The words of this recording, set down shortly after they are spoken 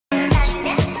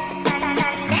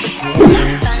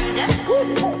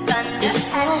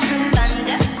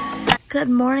Good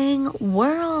morning,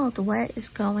 world. What is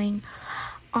going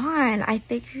on? I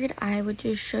figured I would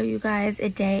just show you guys a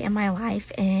day in my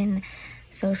life in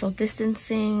social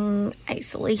distancing,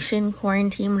 isolation,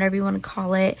 quarantine, whatever you want to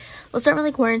call it. Well, it's not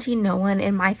really quarantine. No one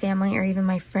in my family or even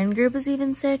my friend group is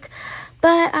even sick,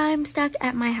 but I'm stuck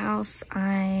at my house.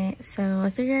 So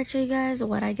I figured I'd show you guys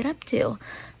what I get up to.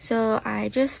 So I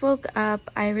just woke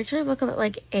up. I originally woke up at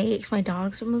like 8 because my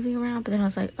dogs were moving around, but then I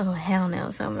was like, oh hell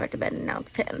no, so I'm right to bed and now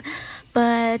it's 10.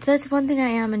 But that's one thing I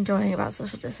am enjoying about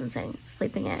social distancing,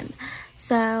 sleeping in.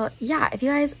 So yeah, if you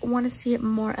guys want to see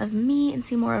more of me and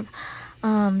see more of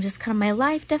just kind of my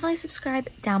life, definitely subscribe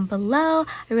down below.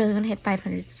 I really want to hit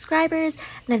 500 subscribers.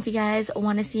 And then if you guys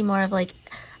want to see more of like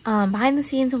behind the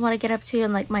scenes of what I get up to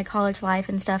and like my college life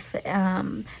and stuff,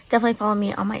 definitely follow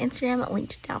me on my Instagram,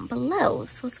 linked down below.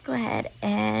 So let's go ahead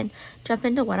and jump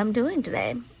into what I'm doing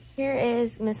today. Here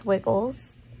is Miss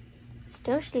Wiggles,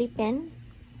 still sleeping.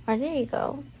 Oh, there you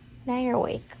go, now you're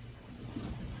awake.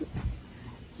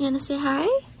 You wanna say hi?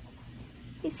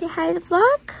 You say hi to the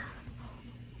vlog?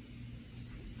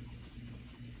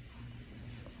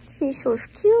 She's so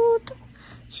cute.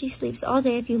 She sleeps all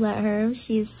day if you let her.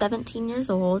 She's 17 years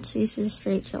old. She's just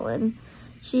straight chilling.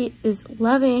 She is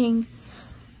loving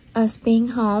us being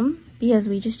home because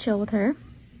we just chill with her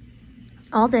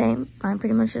all day. I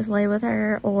pretty much just lay with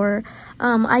her, or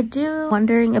I do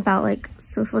wondering about like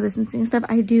social distancing stuff.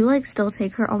 I do like still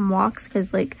take her on walks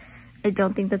because like I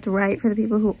don't think that's right for the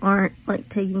people who aren't like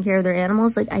taking care of their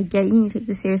animals. Like I get you need to take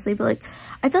this seriously, but like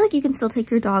I feel like you can still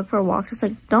take your dog for a walk. Just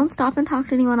like don't stop and talk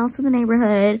to anyone else in the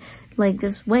neighborhood. Like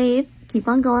just wave, keep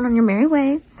on going on your merry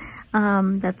way.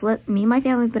 That's what me and my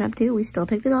family have been up to. We still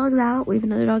take the dogs out. We have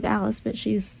another dog, Alice, but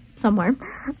she's somewhere.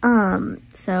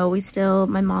 So we still,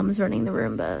 my mom is running the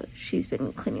room, but she's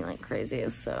been cleaning like crazy.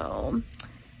 So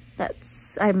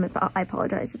that's, I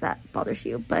apologize if that bothers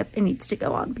you, but it needs to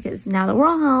go on because now that we're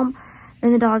all home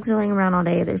and the dogs are laying around all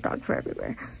day, there's dog fur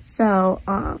everywhere. So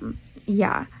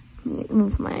yeah, let me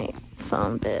move my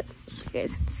phone a bit so you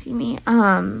guys can see me.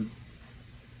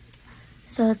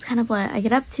 So that's kind of what I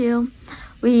get up to.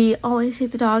 We always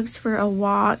take the dogs for a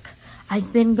walk.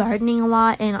 I've been gardening a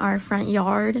lot in our front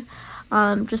yard,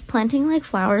 just planting like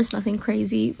flowers, nothing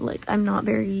crazy. Like I'm not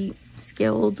very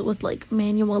skilled with like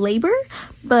manual labor,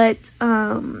 but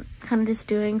kind of just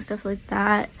doing stuff like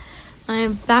that.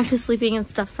 I'm back to sleeping and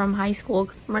stuff from high school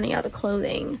because I'm running out of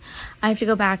clothing. I have to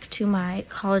go back to my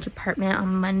college apartment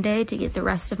on Monday to get the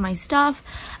rest of my stuff.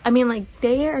 I mean, like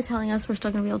they are telling us we're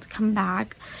still gonna be able to come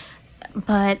back,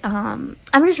 but I'm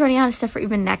just running out of stuff for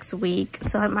even next week,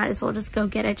 so I might as well just go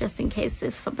get it just in case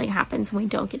if something happens and we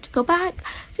don't get to go back,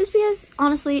 just because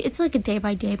honestly it's like a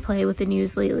day-by-day play with the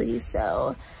news lately.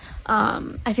 So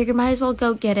I figured might as well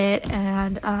go get it.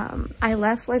 And I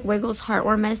left like Wiggles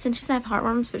heartworm medicine. She doesn't have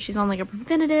heartworms, but she's on like a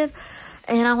preventative,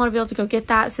 and I want to be able to go get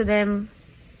that, so then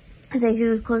if they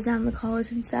do close down the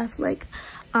college and stuff, like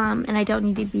and I don't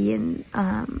need to be in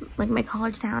like my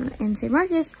college town in St.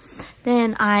 Marcus,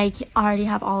 then I already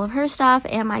have all of her stuff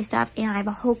and my stuff, and I have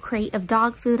a whole crate of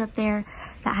dog food up there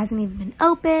that hasn't even been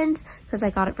opened because I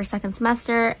got it for second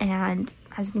semester and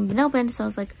hasn't even been opened. So I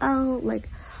was like, oh, like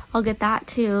I'll get that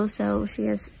too. So she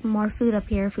has more food up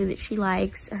here, food that she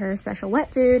likes, her special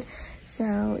wet food.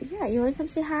 So yeah, you want to come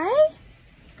say hi?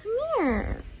 Come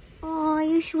here. Oh, are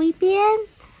you sleeping?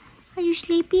 Are you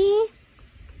sleepy?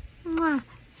 Mwah.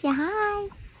 Say hi.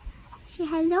 Say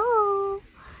hello.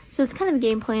 So it's kind of the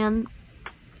game plan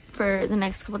for the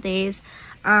next couple days.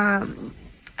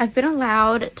 I've been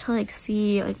allowed to like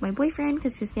see like my boyfriend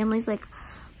because his family's like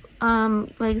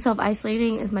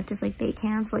self-isolating as much as like they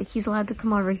can. So like he's allowed to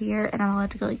come over here and I'm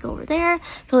allowed to go like go over there.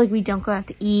 So like we don't go out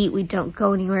to eat, we don't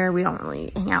go anywhere, we don't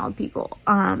really hang out with people.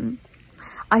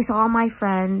 I saw my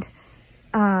friend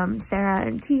Sarah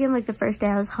and Tegan like the first day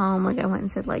I was home. Like I went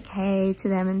and said like hey to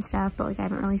them and stuff, but like I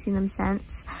haven't really seen them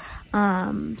since.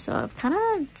 So I've kind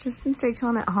of just been straight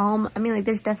chilling at home. I mean, like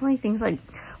there's definitely things like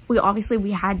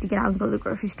we had to get out and go to the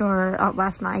grocery store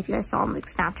last night, if you guys saw on like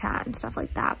Snapchat and stuff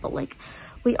like that, but like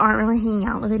we aren't really hanging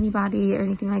out with anybody or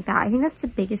anything like that. I think that's the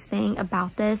biggest thing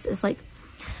about this is like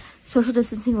social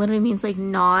distancing literally means like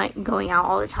not going out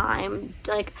all the time.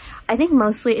 Like I think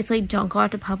mostly it's like don't go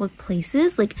out to public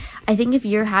places. Like I think if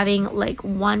you're having like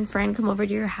one friend come over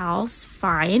to your house,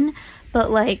 fine, but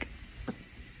like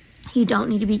you don't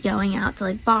need to be going out to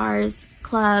like bars,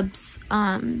 clubs,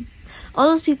 all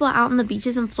those people out on the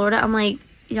beaches in Florida. I'm like,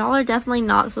 y'all are definitely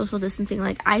not social distancing.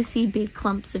 Like I see big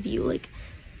clumps of you. Like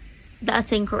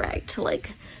that's incorrect.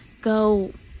 Like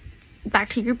go back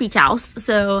to your beach house.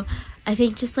 So I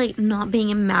think just like not being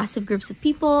in massive groups of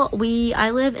people.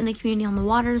 I live in the community on the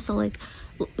water, so like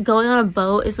going on a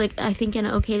boat is like, I think, an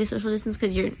okay to social distance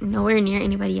because you're nowhere near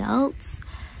anybody else.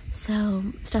 So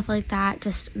stuff like that,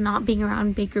 just not being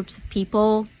around big groups of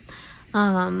people.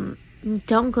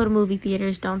 Don't go to movie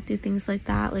theaters, don't do things like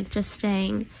that. Like just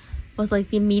staying with like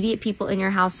the immediate people in your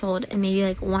household and maybe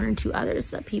like 1 or 2 others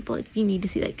that people, like, if you need to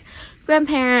see like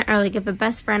grandparent or like if a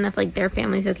best friend, if like their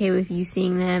family's okay with you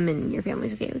seeing them and your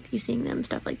family's okay with you seeing them,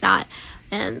 stuff like that.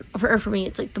 And for me,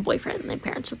 it's like the boyfriend. My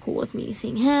parents are cool with me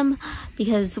seeing him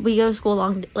because we go to school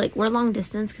we're long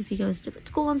distance because he goes to different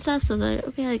school and stuff. So they're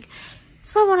okay, like,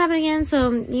 this probably won't happen again,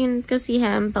 so you can go see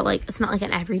him, but like it's not like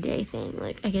an everyday thing.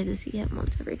 Like I get to see him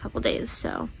once every couple days,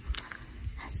 so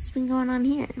that's what's been going on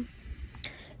here.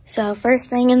 So first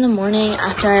thing in the morning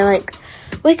after I like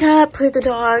wake up, play with the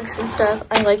dogs and stuff,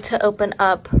 I like to open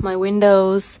up my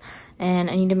windows and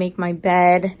I need to make my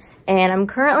bed. And I'm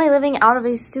currently living out of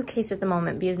a suitcase at the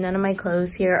moment because none of my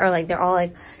clothes here are like, they're all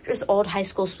like just old high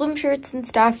school swim shirts and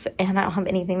stuff, and I don't have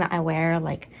anything that I wear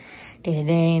like day to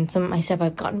day, and some of my stuff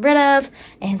I've gotten rid of,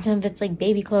 and some of it's like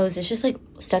baby clothes. It's just like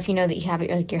stuff, you know, that you have at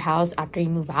like your house after you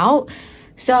move out.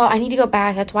 So I need to go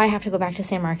back. That's why I have to go back to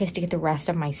San Marcos to get the rest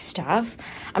of my stuff.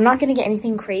 I'm not gonna get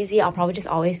anything crazy. I'll probably just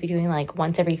always be doing like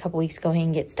once every couple weeks going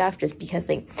and get stuff, just because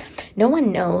like no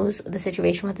one knows the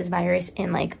situation with this virus,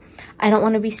 and like I don't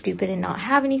want to be stupid and not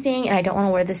have anything, and I don't want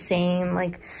to wear the same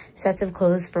like sets of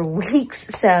clothes for weeks.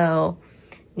 So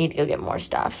need to go get more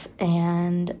stuff.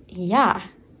 And yeah,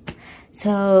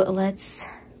 so let's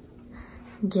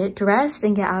get dressed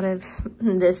and get out of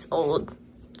this old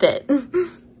fit.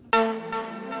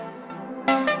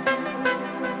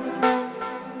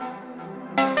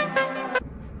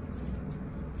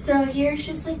 So here's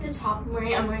just like the top I'm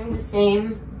wearing. I'm wearing the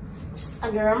same just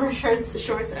Under Armour shorts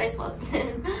that I slept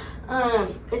in.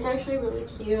 It's actually really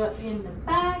cute. In the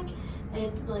back,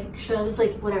 it like shows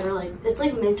like whatever, like it's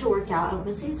like meant to work out. I want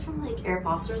to say it's from like Air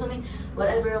Boss or something.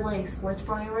 Whatever like sports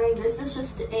bra you're wearing. This is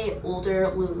just a older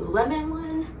Lululemon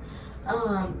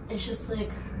one. It's just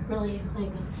like really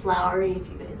like flowery, if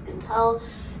you guys can tell.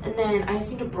 And then I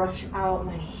just need to brush out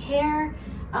my hair.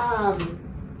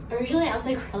 Originally I was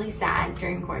like really sad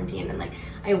during quarantine, and like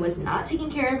I was not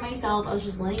taking care of myself. I was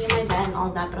just laying in my bed and all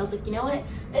of that, but I was like, you know what,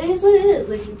 it is what it is.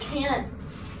 Like you can't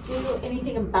do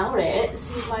anything about it,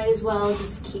 so you might as well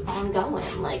just keep on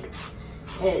going. Like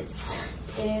it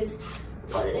is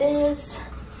what it is.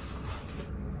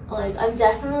 Like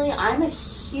I'm a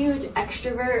huge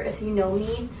extrovert, if you know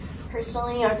me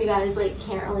personally, or if you guys like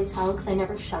can't really tell because I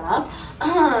never shut up.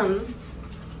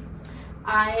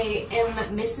 I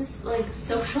am Mrs. like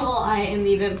social. I am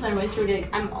even Planner Moisture. Like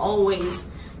I'm always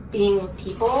being with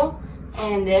people,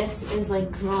 and this is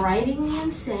like driving me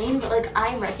insane. But like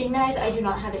I recognize I do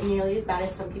not have it nearly as bad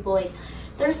as some people. Like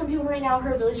there are some people right now who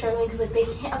are really struggling because like they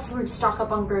can't afford to stock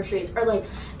up on groceries, or like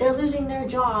they're losing their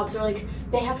jobs, or like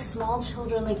they have small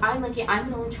children. Like I'm lucky, I'm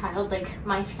an only child. Like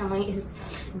my family is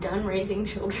done raising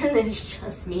children and it's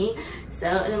just me. So,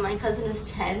 and then my cousin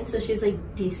is 10, so she's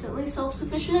like decently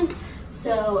self-sufficient.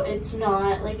 So it's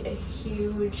not like a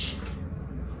huge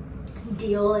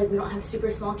deal. Like we don't have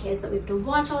super small kids that we have to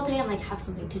watch all day and like have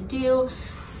something to do.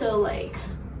 So like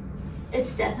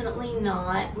it's definitely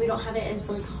not, we don't have it as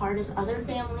like hard as other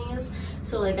families.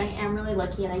 So like I am really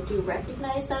lucky, and I do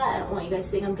recognize that. I don't want you guys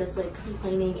to think I'm just like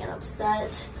complaining and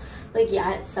upset. Like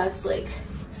yeah, it sucks. Like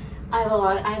I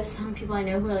have some people I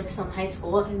know who are like still in high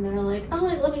school, and they're like, oh,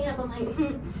 like living up. I'm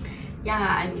like, yeah,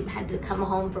 I had to come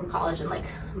home from college and like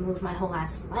move my whole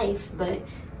ass life, but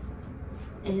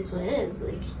it is what it is.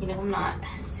 Like, you know, I'm not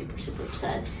super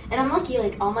upset, and I'm lucky.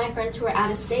 Like all my friends who are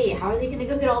out of state, how are they gonna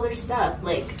go get all their stuff?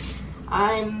 Like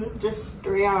I'm just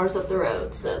 3 hours up the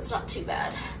road, so it's not too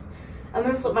bad. I'm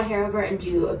gonna flip my hair over and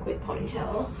do a quick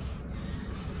ponytail.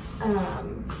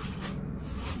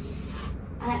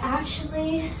 I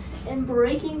actually am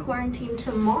breaking quarantine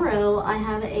tomorrow. I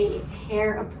have a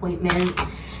hair appointment.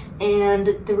 And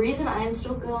the reason I'm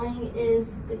still going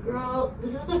is this is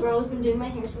the girl who's been doing my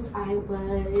hair since I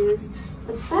was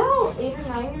about 8 or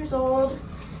 9 years old.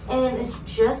 And it's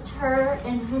just her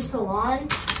and her salon.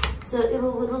 So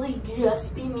it'll literally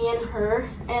just be me and her.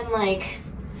 And like,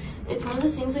 it's one of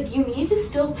those things like you need to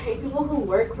still pay people who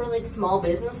work for like small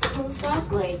businesses and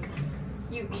stuff. Like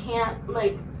you can't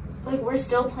like we're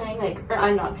still paying, like, or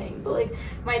I'm not paying, but like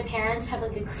my parents have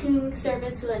like a cleaning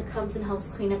service who like comes and helps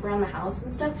clean up around the house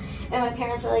and stuff, and my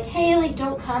parents are like, hey, like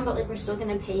don't come, but like we're still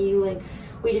gonna pay you. Like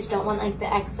we just don't want like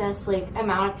the excess like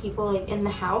amount of people like in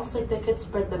the house like that could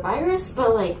spread the virus,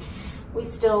 but like we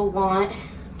still want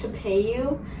to pay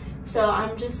you. So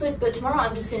I'm just like, but tomorrow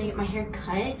I'm just gonna get my hair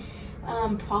cut,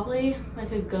 probably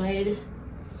like a good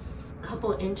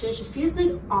couple inches, just because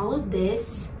like all of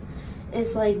this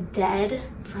is like dead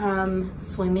from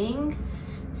swimming.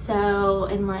 So,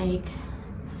 and like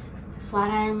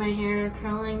flat ironing my hair,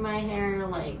 curling my hair,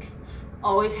 like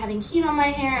always having heat on my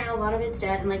hair, and a lot of it's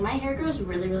dead. And like my hair grows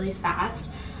really, really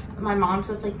fast. My mom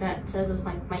says like that, says it's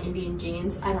my Indian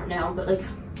genes. I don't know, but like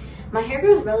my hair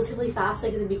grows relatively fast.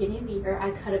 Like at the beginning of the year,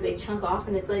 I cut a big chunk off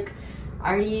and it's like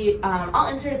already, I'll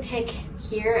insert a pic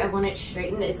here of when it's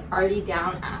straightened. It's already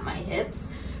down at my hips.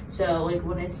 So like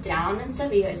when it's down and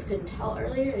stuff, you guys couldn't tell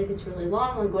earlier, like it's really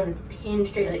long. Like when it's pinned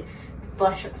straight, like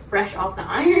fresh off the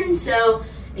iron. So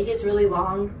it gets really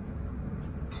long.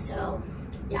 So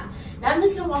yeah, now I'm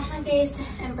just gonna wash my face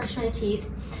and brush my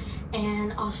teeth,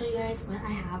 and I'll show you guys what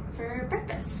I have for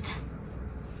breakfast.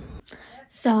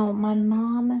 So my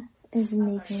mom is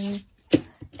making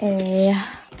a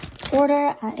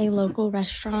order at a local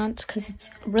restaurant because it's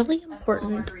really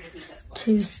important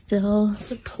to still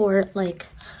support like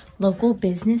local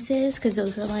businesses, because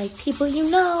those are like people you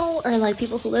know, or like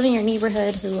people who live in your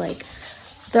neighborhood who like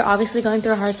they're obviously going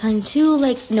through a hard time too.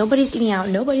 Like nobody's eating out,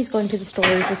 nobody's going to the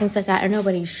stores or things like that, or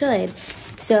nobody should.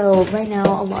 So right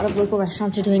now a lot of local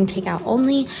restaurants are doing takeout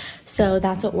only, so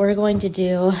that's what we're going to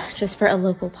do, just for a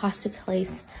local pasta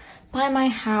place by my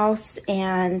house.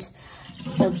 And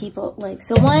so people like,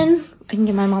 so one, I can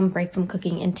give my mom a break from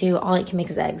cooking, and two, all I can make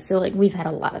is eggs. So like we've had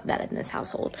a lot of that in this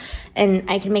household, and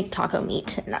I can make taco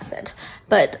meat and that's it.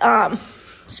 But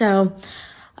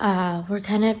we're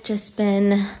kind of just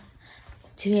been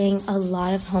doing a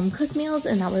lot of home cooked meals,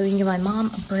 and that way we can give my mom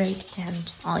a break,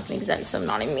 and all I can make is eggs, so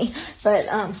not even me. But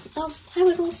oh, hi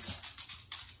Wiggles.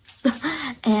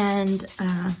 And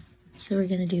so we're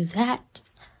gonna do that.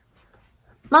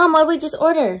 Mom, what did we just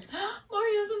order?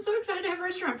 Oreos, I'm so excited to have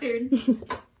restaurant food.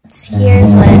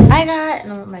 Here's what I got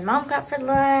and what my mom got for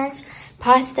lunch.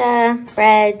 Pasta,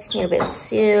 bread, a little bit of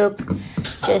soup,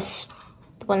 just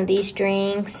one of these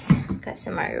drinks. Got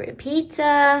some margarita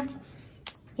pizza.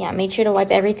 Yeah, made sure to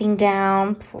wipe everything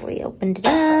down before we opened it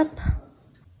up.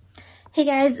 Hey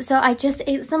guys, so I just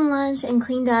ate some lunch and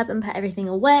cleaned up and put everything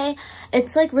away.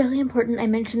 It's like really important, I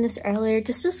mentioned this earlier,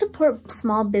 just to support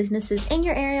small businesses in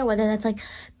your area, whether that's like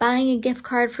buying a gift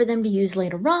card for them to use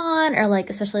later on, or like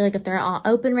especially like if they're not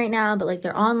open right now but like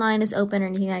their online is open or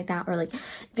anything like that, or like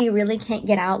if you really can't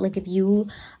get out, like if you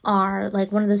are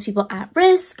like one of those people at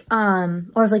risk,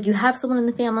 or if like you have someone in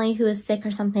the family who is sick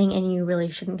or something and you really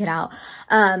shouldn't get out,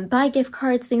 buy gift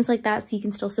cards, things like that, so you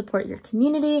can still support your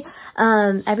community.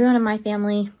 Everyone in my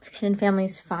extended family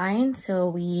is fine, so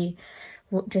we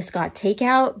just got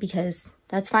takeout because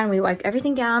that's fine. We wiped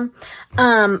everything down.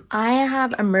 I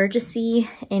have Emergency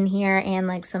in here and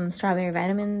like some strawberry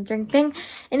vitamin drink thing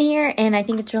in here, and I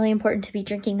think it's really important to be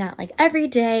drinking that like every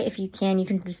day. If you can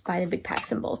just buy the big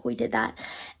packs in bulk. We did that,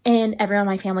 and everyone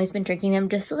in my family's been drinking them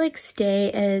just to like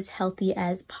stay as healthy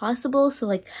as possible. So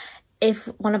like if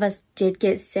one of us did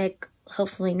get sick,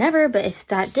 hopefully never, but if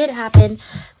that did happen,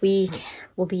 we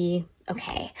will be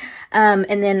okay.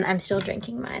 And then I'm still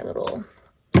drinking my little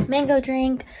mango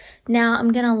drink. Now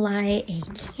I'm gonna light a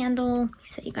candle. Let me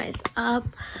set you guys up.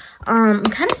 I'm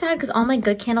kind of sad because all my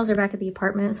good candles are back at the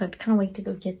apartment, so I have to kind of wait to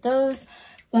go get those,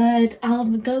 but I'll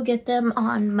go get them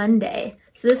on Monday.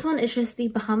 So this one is just the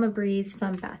Bahama Breeze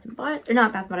from Bath & Body, or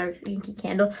not Bath & Body Works, Yankee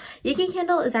Candle. Yankee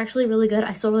Candle is actually really good.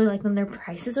 I still really like them. Their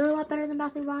prices are a lot better than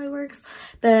Bath & Body Works,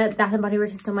 but Bath & Body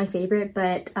Works is still my favorite.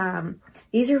 But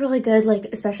these are really good, like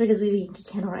especially because we have a Yankee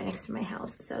Candle right next to my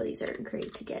house. So these are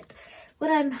great to get when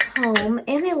I'm home,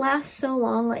 and they last so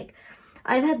long. Like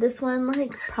I've had this one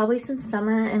like probably since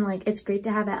summer, and like it's great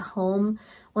to have at home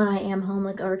when I am home,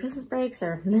 like over Christmas breaks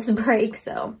or this break.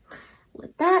 So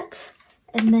with that,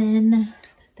 and then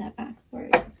that back where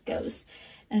it goes.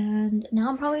 And now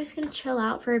I'm probably just gonna chill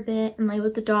out for a bit and lay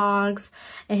with the dogs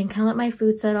and kind of let my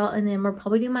food settle, and then we're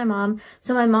probably doing my mom.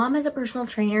 So my mom has a personal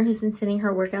trainer who's been sending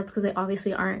her workouts because they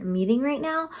obviously aren't meeting right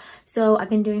now. So I've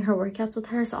been doing her workouts with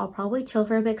her, so I'll probably chill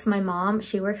for a bit because my mom,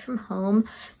 she works from home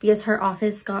because her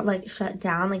office got like shut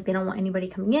down. Like they don't want anybody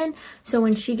coming in. So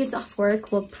when she gets off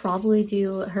work, we'll probably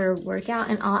do her workout,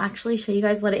 and I'll actually show you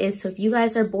guys what it is. So if you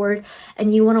guys are bored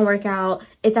and you want to work out,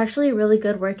 it's actually a really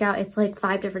good workout. It's like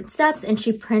 5 different steps, and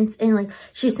she prints and like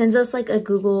she sends us like a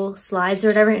Google Slides or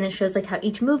whatever, and it shows like how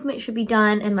each movement should be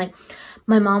done. And like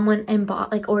my mom went and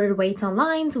ordered weights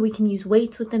online, so we can use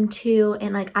weights with them too.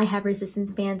 And like I have resistance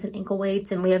bands and ankle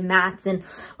weights, and we have mats, and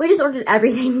we just ordered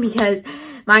everything because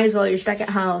might as well, you're stuck at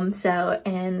home. So,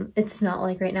 and it's not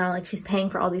like right now like she's paying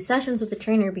for all these sessions with the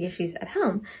trainer because she's at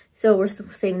home, so we're still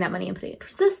saving that money and putting it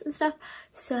towards this and stuff.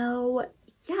 So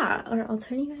yeah, or I'll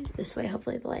turn you guys this way.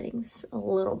 Hopefully the lighting's a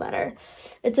little better.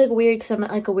 It's like weird because I'm at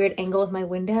like a weird angle with my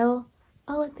window.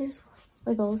 Oh look, there's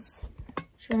Wiggles.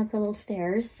 She went up her little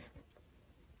stairs.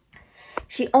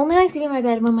 She only likes to be in my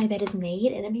bed when my bed is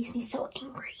made, and it makes me so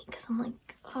angry because I'm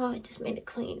like, oh, I just made it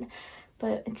clean.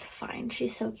 But it's fine.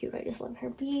 She's so cute. I just let her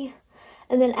be.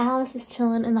 And then Alice is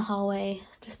chilling in the hallway,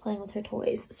 just playing with her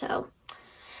toys. So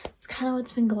it's kind of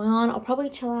what's been going on. I'll probably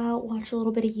chill out, watch a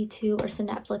little bit of YouTube or some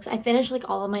Netflix. I finished like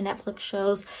all of my Netflix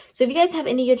shows. So if you guys have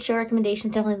any good show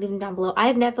recommendations, definitely leave them down below. I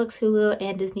have Netflix, Hulu,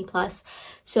 and Disney Plus.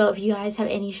 So if you guys have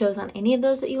any shows on any of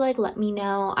those that you like, let me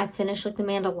know. I finished like The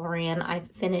Mandalorian. I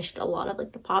finished a lot of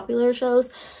like the popular shows.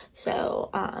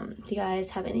 So if you guys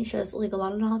have any shows that like a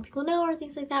lot of people know or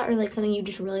things like that, or like something you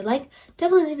just really like,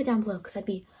 definitely leave it down below because I'd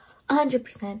be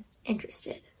 100%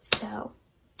 interested. So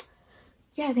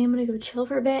yeah, I think I'm gonna go chill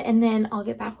for a bit, and then I'll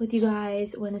get back with you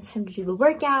guys when it's time to do the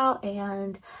workout.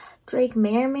 And Drake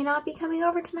may or may not be coming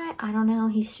over tonight. I don't know.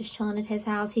 He's just chilling at his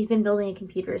house. He's been building a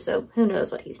computer, so who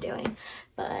knows what he's doing.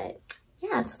 But yeah,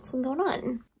 that's what's been going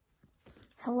on.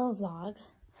 Hello vlog.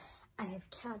 I have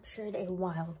captured a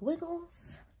wild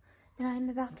Wiggles, and I'm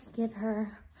about to give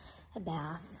her a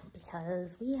bath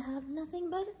because we have nothing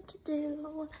better to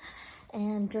do.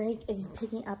 And Drake is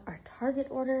picking up our Target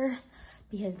order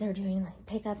because they're doing like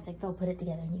pickups, like they'll put it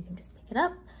together and you can just pick it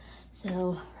up.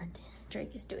 So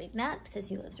Drake is doing that because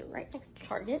he lives right next to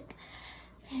Target.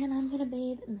 And I'm gonna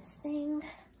bathe in this thing.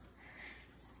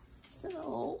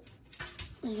 So,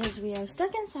 because we are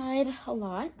stuck inside a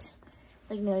lot,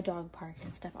 like no dog park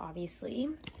and stuff obviously.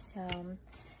 So,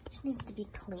 she needs to be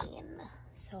clean.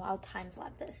 So I'll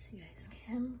time-lapse this so you guys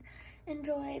can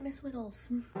enjoy Miss Wiggles.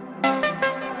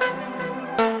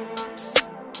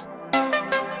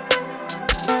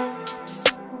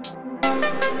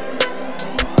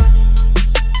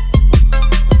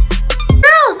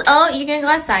 Oh, you're gonna go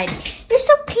outside. You're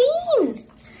so clean.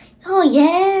 Oh,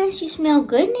 yes. You smell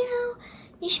good now.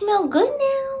 You smell good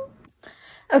now.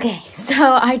 Okay,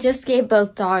 so I just gave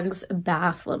both dogs a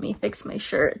bath. Let me fix my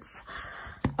shirt. It's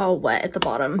all wet at the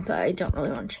bottom, but I don't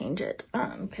really want to change it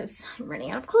because I'm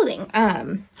running out of clothing.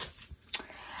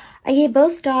 I gave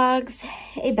both dogs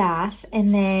a bath,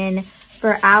 and then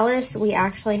for Alice, we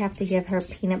actually have to give her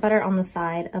peanut butter on the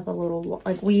side of a little,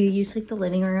 like we use like the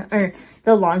living room or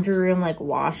the laundry room, like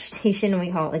wash station, and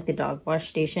we call it like the dog wash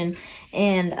station.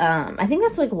 And I think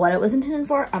that's like what it was intended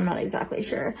for. I'm not exactly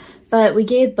sure, but we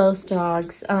gave both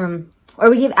dogs, or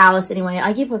we gave Alice anyway.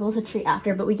 I gave Wiggles a treat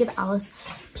after, but we give Alice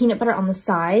peanut butter on the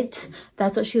sides.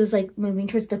 That's what she was like moving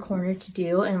towards the corner to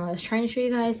do. And I was trying to show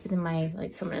you guys, but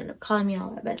then someone ended up calling me and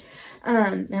all that.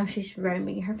 But now she's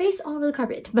rubbing her face all over the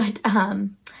carpet. But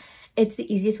it's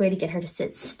the easiest way to get her to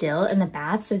sit still in the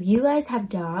bath. So if you guys have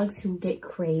dogs who get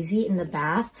crazy in the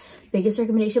bath, biggest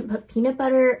recommendation, put peanut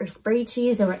butter or spray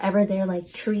cheese or whatever their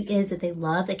like treat is that they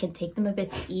love that can take them a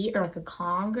bit to eat, or like a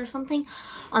Kong or something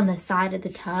on the side of the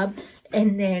tub.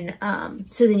 And then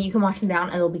so then you can wash them down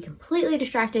and they'll be completely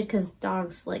distracted because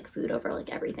dogs like food over like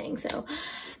everything. So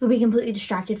they'll be completely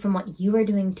distracted from what you are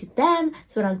doing to them.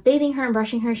 So when I was bathing her and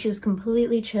brushing her, she was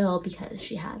completely chill because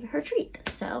she had her treat.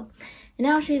 So and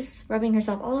now she's rubbing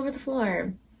herself all over the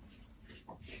floor.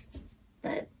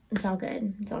 But it's all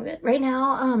good. It's all good. Right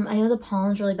now, I know the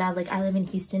pollen's really bad. Like I live in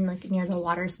Houston, like near the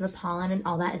water, so the pollen and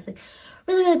all that is like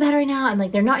really, really bad right now. And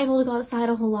like they're not able to go outside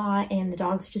a whole lot, and the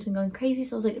dogs have just been going crazy.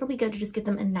 So I was like, it'll be good to just get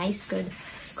them a nice, good,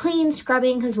 clean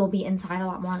scrubbing because we'll be inside a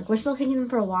lot more. Like we're still taking them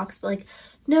for walks, but like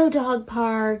no dog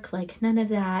park, like none of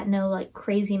that. No like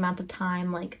crazy amount of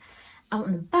time like out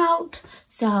and about.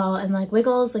 So, and like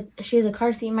Wiggles, like she has a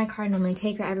car seat in my car. I normally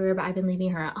take her everywhere, but I've been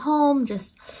leaving her at home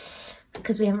just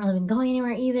because we haven't really been going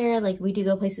anywhere either. Like we do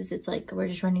go places, it's like we're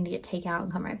just running to get takeout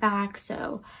and come right back.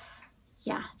 So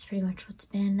yeah, it's pretty much what's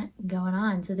been going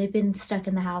on. So they've been stuck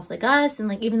in the house like us, and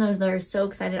like even though they're so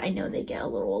excited, I know they get a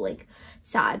little like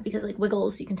sad because like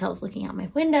Wiggles, you can tell, is looking out my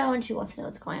window and she wants to know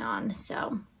what's going on.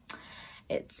 So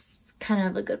it's kind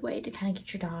of a good way to kind of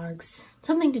get your dogs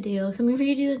something to do, something for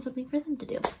you to do and something for them to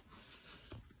do.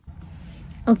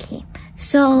 Okay,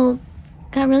 so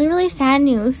got really, really sad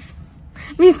news.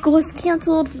 My school was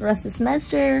canceled for the rest of the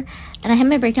semester, and I had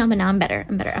my breakdown, but now I'm better.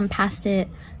 I'm past it,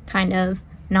 kind of.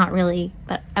 Not really,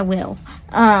 but I will.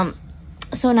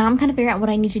 So now I'm kind of figuring out what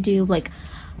I need to do. Like,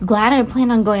 glad I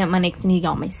plan on going out Monday because I need to get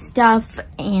all my stuff,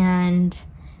 and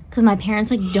because my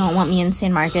parents like don't want me in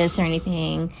San Marcos or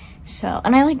anything. So,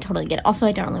 and I like totally get it. Also,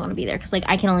 I don't really want to be there because like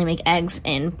I can only make eggs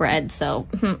and bread, so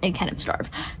I kind of starve.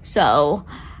 So,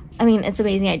 I mean, it's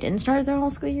amazing I didn't start their whole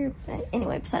school year. But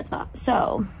anyway, besides that,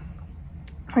 so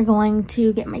we're going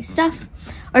to get my stuff,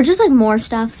 or just like more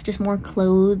stuff, just more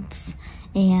clothes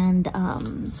and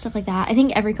stuff like that. I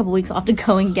think every couple weeks I'll have to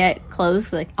go and get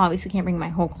clothes. Like obviously can't bring my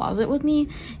whole closet with me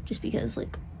just because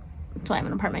like so I have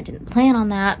an apartment. I didn't plan on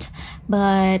that, but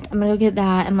I'm gonna go get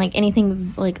that, and like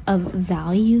anything like of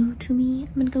value to me,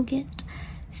 I'm gonna go get.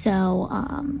 So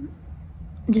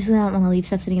just I don't want to leave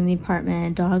stuff sitting in the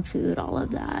apartment, dog food, all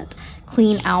of that.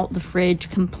 Clean out the fridge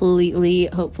completely.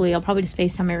 Hopefully I'll probably just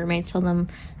FaceTime my roommates,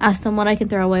 ask them what I can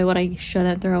throw away, what I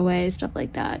shouldn't throw away, stuff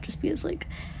like that. Just because like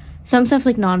some stuff's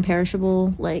like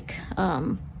non-perishable, like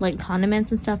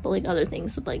condiments and stuff, but like other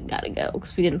things like gotta go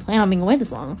because we didn't plan on being away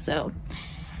this long. So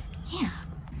yeah,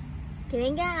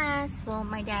 getting gas. Well,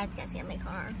 my dad's gassing in my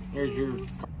car. Here's your.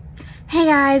 Hey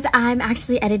guys, I'm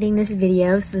actually editing this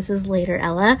video, so this is later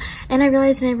Ella, and I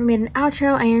realized I never made an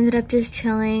outro. I ended up just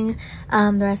chilling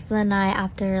the rest of the night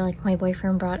after like my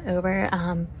boyfriend brought over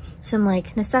some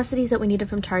like necessities that we needed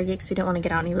from Target because we didn't want to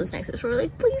get out any of those next. So we were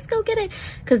like, please go get it,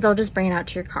 because they'll just bring it out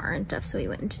to your car and stuff. So we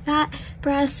went and did that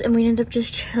for us, and we ended up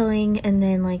just chilling and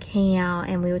then like hanging out,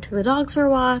 and we went to the dogs for a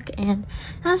walk, and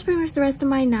that was pretty much the rest of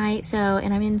my night. So,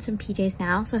 and I'm in some PJs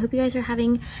now, so I hope you guys are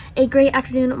having a great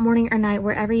afternoon, morning, or night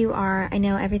wherever you are. I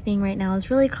know everything right now is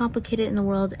really complicated in the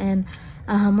world, and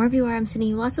wherever you are, I'm sending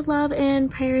you lots of love and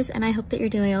prayers, and I hope that you're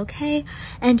doing okay.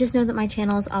 And just know that my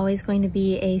channel is always going to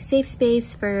be a safe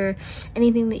space for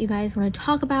anything that you guys want to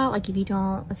talk about. Like if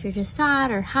you're just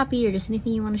sad or happy or just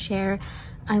anything you want to share,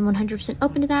 I'm 100%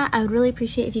 open to that. I would really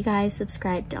appreciate if you guys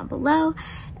subscribe down below.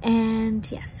 And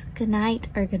yes, good night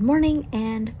or good morning,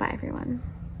 and bye everyone.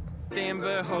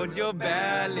 But hold your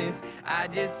balance. I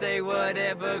just say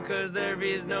whatever, cause there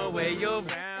is no way you're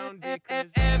round it.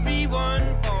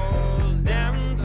 Everyone